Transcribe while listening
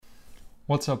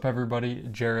What's up everybody,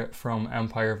 Jarrett from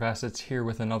Empire Facets here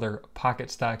with another Pocket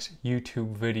Stocks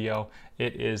YouTube video.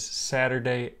 It is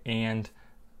Saturday and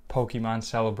Pokemon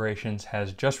Celebrations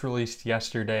has just released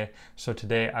yesterday, so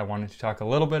today I wanted to talk a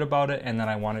little bit about it and then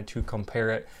I wanted to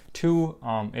compare it to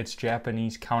its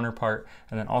Japanese counterpart,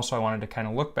 and then also I wanted to kind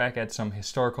of look back at some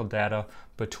historical data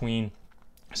between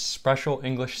special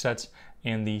English sets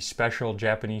and the special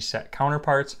Japanese set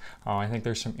counterparts. I think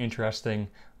there's some interesting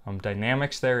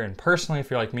dynamics there, and personally, if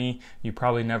you're like me, you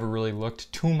probably never really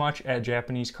looked too much at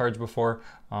Japanese cards before,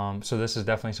 so this is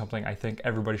definitely something I think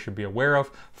everybody should be aware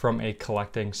of from a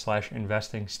collecting /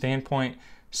 investing standpoint.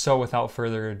 So without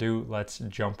further ado, let's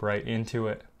jump right into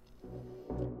it.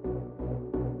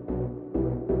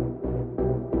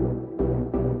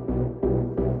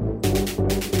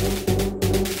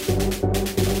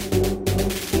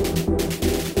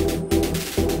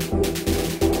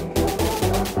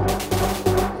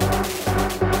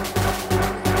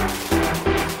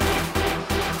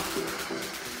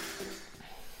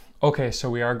 Okay, so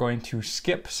we are going to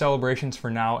skip Celebrations for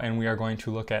now, and we are going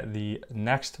to look at the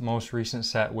next most recent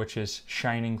set, which is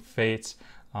Shining Fates.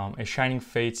 A Shining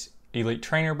Fates Elite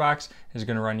Trainer box is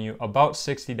going to run you about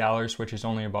 $60, which is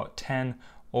only about $10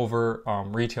 over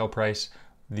retail price.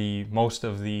 Most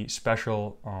of the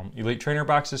special Elite Trainer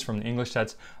boxes from the English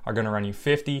sets are going to run you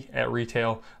 $50 at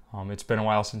retail. It's been a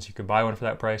while since you could buy one for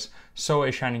that price. So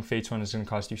a Shining Fates one is going to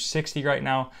cost you $60 right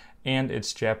now, and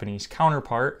its Japanese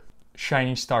counterpart,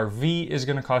 Shining Star V, is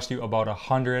going to cost you about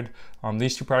 $100.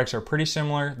 These two products are pretty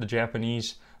similar. The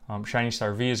Japanese Shining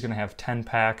Star V is going to have 10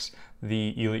 packs.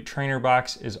 The Elite Trainer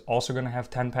box is also going to have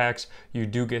 10 packs. You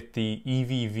do get the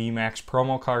EV VMAX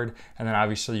promo card, and then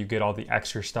obviously you get all the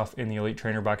extra stuff in the Elite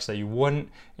Trainer box that you wouldn't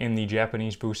in the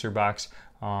Japanese booster box.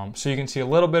 So you can see a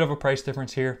little bit of a price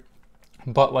difference here,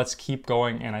 but let's keep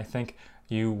going, and I think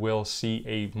you will see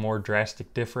a more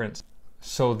drastic difference.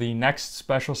 So the next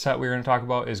special set we're going to talk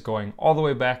about is going all the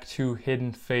way back to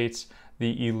Hidden Fates.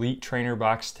 The Elite Trainer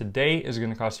box today is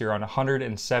going to cost you around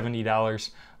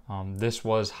 $170. This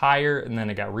was higher and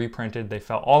then it got reprinted. They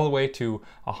fell all the way to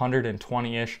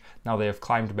 120-ish. Now they have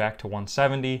climbed back to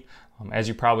 170. As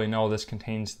you probably know, this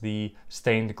contains the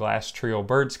Stained Glass Trio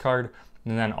Birds card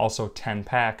and then also 10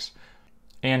 packs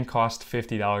and cost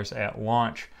 $50 at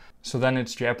launch. So then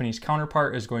its Japanese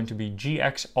counterpart is going to be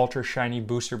GX Ultra Shiny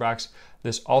Booster Box.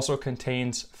 This also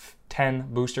contains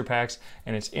 10 booster packs,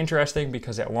 and it's interesting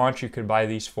because at launch you could buy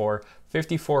these for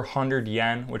 5,400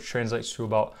 yen, which translates to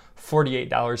about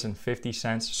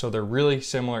 $48.50. So they're really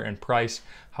similar in price.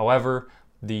 However,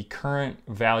 the current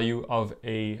value of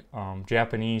a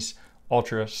Japanese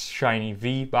Ultra Shiny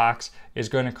V box is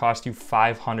going to cost you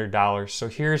 $500. So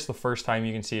here's the first time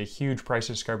you can see a huge price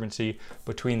discrepancy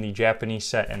between the Japanese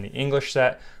set and the English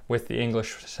set, with the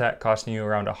English set costing you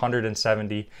around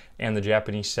 $170 and the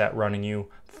Japanese set running you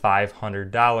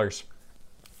 $500.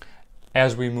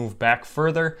 As we move back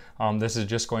further, this is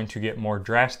just going to get more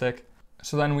drastic.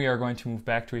 So then we are going to move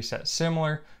back to a set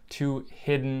similar to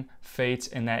Hidden Fates,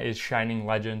 and that is Shining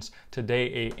Legends.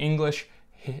 Today, a English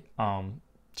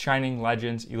Shining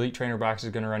Legends Elite Trainer box is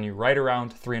going to run you right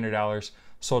around $300.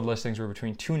 Sold listings were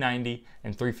between $290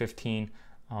 and $315,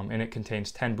 and it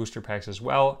contains 10 booster packs as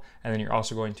well. And then you're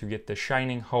also going to get the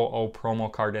Shining Ho-Oh promo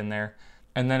card in there.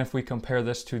 And then if we compare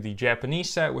this to the Japanese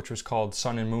set, which was called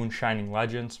Sun and Moon Shining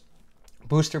Legends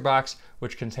booster box,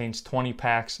 which contains 20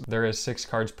 packs, there is 6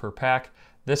 cards per pack.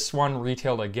 This one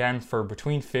retailed again for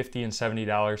between $50 and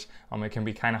 $70. It can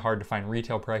be kind of hard to find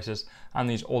retail prices on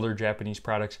these older Japanese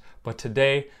products, but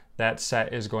today that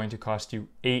set is going to cost you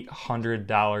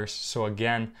 $800. So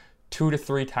again, 2 to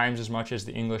 3 times as much as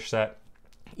the English set.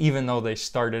 Even though they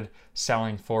started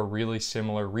selling for really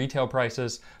similar retail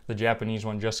prices, the Japanese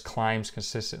one just climbs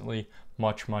consistently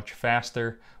much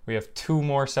faster. We have 2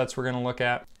 more sets we're going to look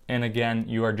at, and again,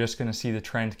 you are just going to see the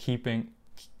trend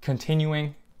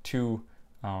continuing to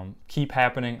keep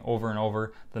happening over and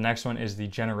over. The next one is the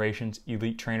Generations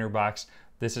Elite Trainer box.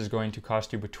 This is going to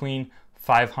cost you between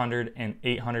 $500 and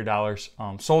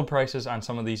 $800. Sold prices on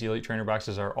some of these Elite Trainer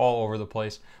boxes are all over the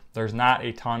place. There's not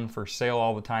a ton for sale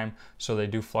all the time, so they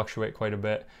do fluctuate quite a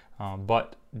bit.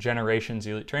 But Generations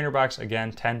Elite Trainer box,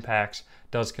 again, 10 packs,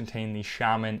 does contain the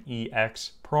Shaman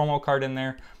EX promo card in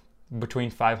there,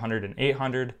 between $500 and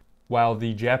 $800, while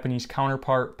the Japanese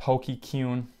counterpart,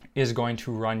 Pokekyun, is going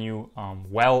to run you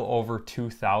well over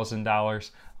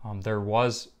 $2,000. There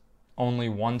was only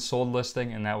one sold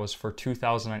listing, and that was for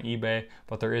 $2,000 on eBay,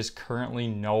 but there is currently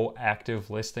no active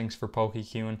listings for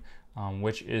Pokekyun,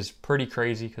 which is pretty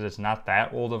crazy because it's not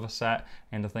that old of a set,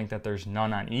 and to think that there's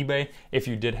none on eBay. If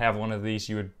you did have one of these,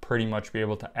 you would pretty much be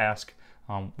able to ask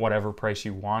whatever price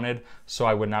you wanted. So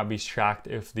I would not be shocked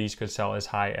if these could sell as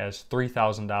high as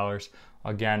 $3,000.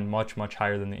 Again, much, much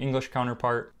higher than the English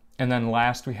counterpart. And then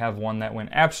last, we have one that went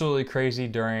absolutely crazy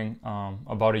during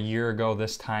about a year ago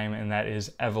this time, and that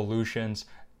is Evolutions.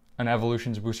 An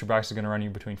Evolutions booster box is going to run you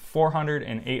between $400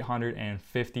 and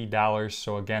 $850.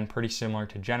 So again, pretty similar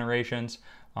to Generations,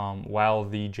 while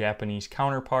the Japanese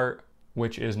counterpart,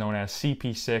 which is known as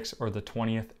CP6 or the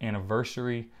 20th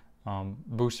anniversary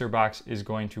booster box, is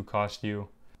going to cost you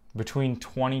between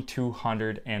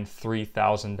 $2,200 and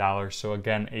 $3,000. So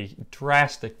again, a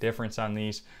drastic difference on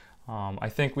these. I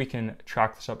think we can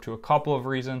chalk this up to a couple of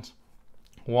reasons.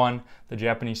 One, the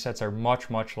Japanese sets are much,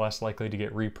 much less likely to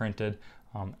get reprinted.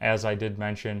 As I did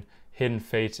mention, Hidden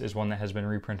Fates is one that has been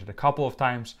reprinted a couple of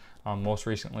times, most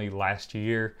recently last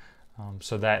year.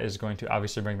 So that is going to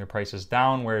obviously bring the prices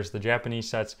down, whereas the Japanese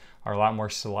sets are a lot more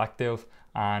selective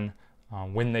on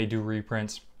when they do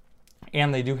reprints.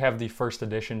 And they do have the first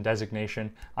edition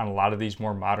designation on a lot of these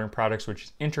more modern products, which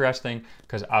is interesting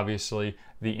because obviously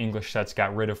the English sets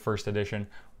got rid of first edition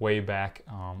way back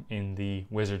in the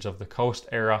Wizards of the Coast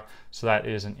era. So that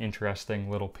is an interesting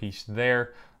little piece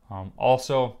there.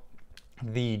 Also,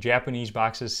 the Japanese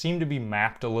boxes seem to be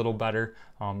mapped a little better.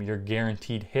 Your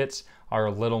guaranteed hits are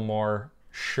a little more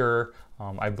sure.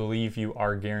 I believe you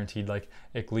are guaranteed like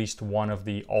at least one of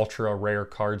the ultra rare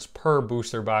cards per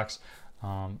booster box.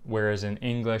 Whereas in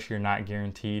English, you're not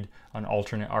guaranteed an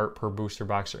alternate art per booster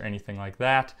box or anything like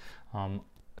that.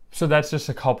 So that's just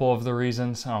a couple of the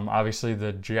reasons. Obviously,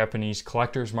 the Japanese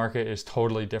collector's market is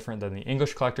totally different than the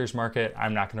English collector's market.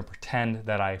 I'm not going to pretend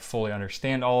that I fully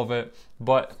understand all of it,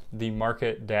 but the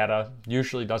market data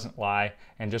usually doesn't lie.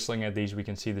 And just looking at these, we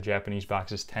can see the Japanese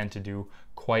boxes tend to do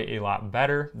quite a lot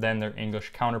better than their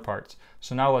English counterparts.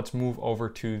 So now let's move over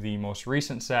to the most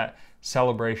recent set,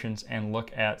 Celebrations, and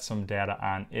look at some data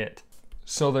on it.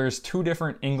 So there's two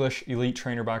different English Elite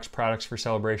Trainer Box products for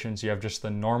Celebrations. You have just the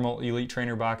normal Elite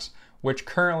Trainer Box, which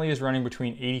currently is running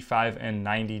between $85 and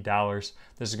 $90.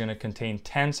 This is going to contain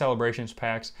 10 Celebrations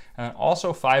packs and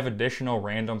also 5 additional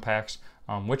random packs,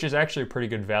 which is actually a pretty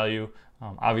good value.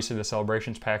 Obviously, the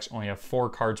Celebrations packs only have 4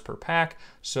 cards per pack,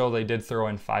 so they did throw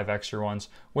in 5 extra ones,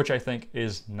 which I think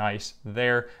is nice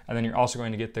there. And then you're also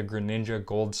going to get the Greninja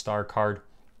Gold Star card.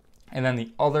 And then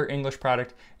the other English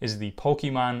product is the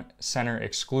Pokemon Center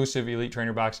exclusive Elite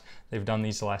Trainer Box. They've done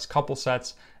these the last couple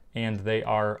sets, and they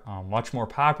are much more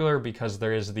popular because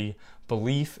there is the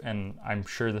belief, and I'm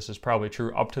sure this is probably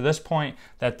true up to this point,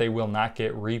 that they will not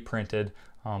get reprinted,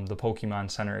 the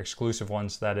Pokemon Center exclusive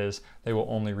ones. That is, they will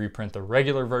only reprint the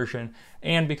regular version,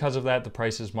 and because of that, the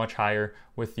price is much higher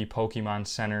with the Pokemon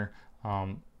Center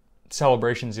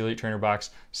Celebrations Elite Trainer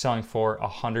Box selling for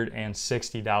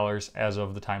 $160 as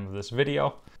of the time of this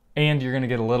video. And you're going to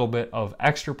get a little bit of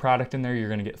extra product in there. You're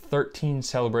going to get 13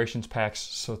 Celebrations packs,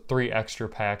 so 3 extra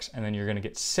packs, and then you're going to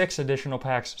get 6 additional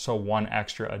packs, so 1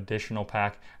 extra additional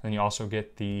pack. And then you also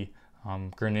get the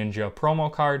Greninja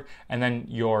promo card, and then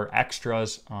your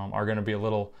extras are going to be a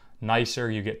little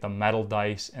nicer. You get the metal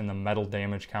dice and the metal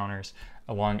damage counters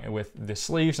along with the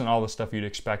sleeves and all the stuff you'd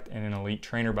expect in an Elite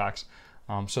Trainer Box.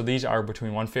 So these are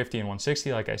between $150 and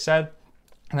 $160, like I said.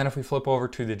 And then if we flip over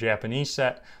to the Japanese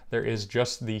set, there is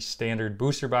just the standard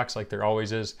booster box like there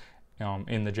always is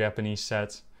in the Japanese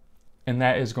sets. And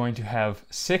that is going to have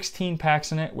 16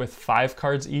 packs in it with 5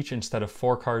 cards each instead of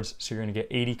 4 cards. So you're going to get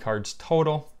 80 cards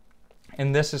total.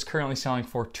 And this is currently selling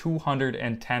for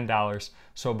 $210.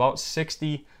 So about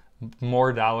 $60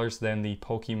 more than the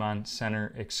Pokemon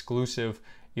Center exclusive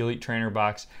Elite Trainer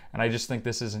Box. And I just think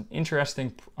this is an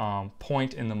interesting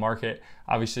point in the market.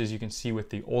 Obviously, as you can see with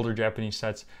the older Japanese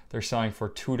sets, they're selling for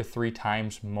 2 to 3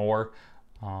 times more.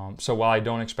 So while I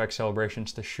don't expect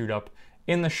Celebrations to shoot up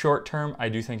in the short term, I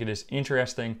do think it is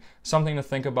interesting. Something to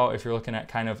think about if you're looking at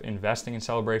kind of investing in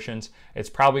Celebrations. It's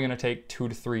probably going to take 2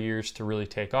 to 3 years to really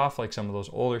take off like some of those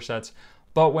older sets.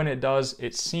 But when it does,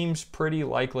 it seems pretty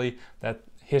likely that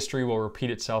history will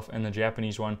repeat itself and the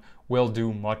Japanese one will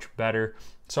do much better.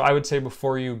 So I would say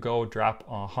before you go drop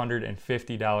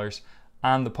 $150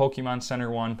 on the Pokemon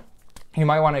Center one, you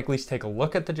might want to at least take a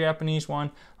look at the Japanese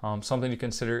one. Something to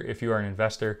consider if you are an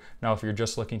investor. Now, if you're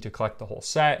just looking to collect the whole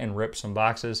set and rip some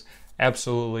boxes,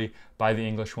 absolutely buy the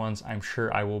English ones. I'm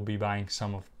sure I will be buying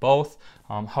some of both.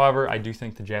 However, I do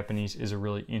think the Japanese is a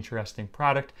really interesting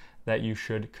product that you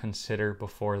should consider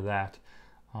before that.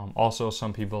 Also,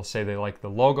 some people say they like the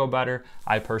logo better.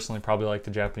 I personally probably like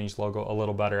the Japanese logo a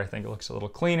little better. I think it looks a little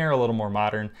cleaner, a little more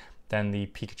modern than the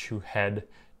Pikachu head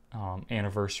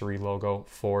anniversary logo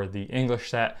for the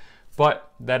English set.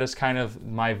 But that is kind of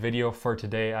my video for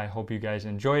today. I hope you guys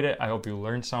enjoyed it. I hope you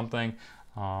learned something.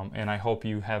 And I hope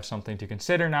you have something to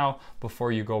consider now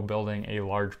before you go building a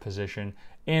large position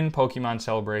in Pokemon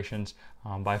Celebrations.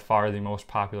 By far the most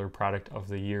popular product of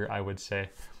the year, I would say.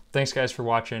 Thanks guys for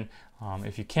watching.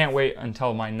 If you can't wait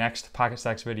until my next Pocket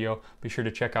Stacks video, be sure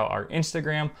to check out our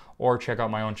Instagram or check out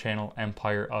my own channel,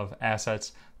 Empire of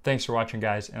Assets. Thanks for watching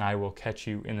guys, and I will catch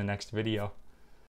you in the next video.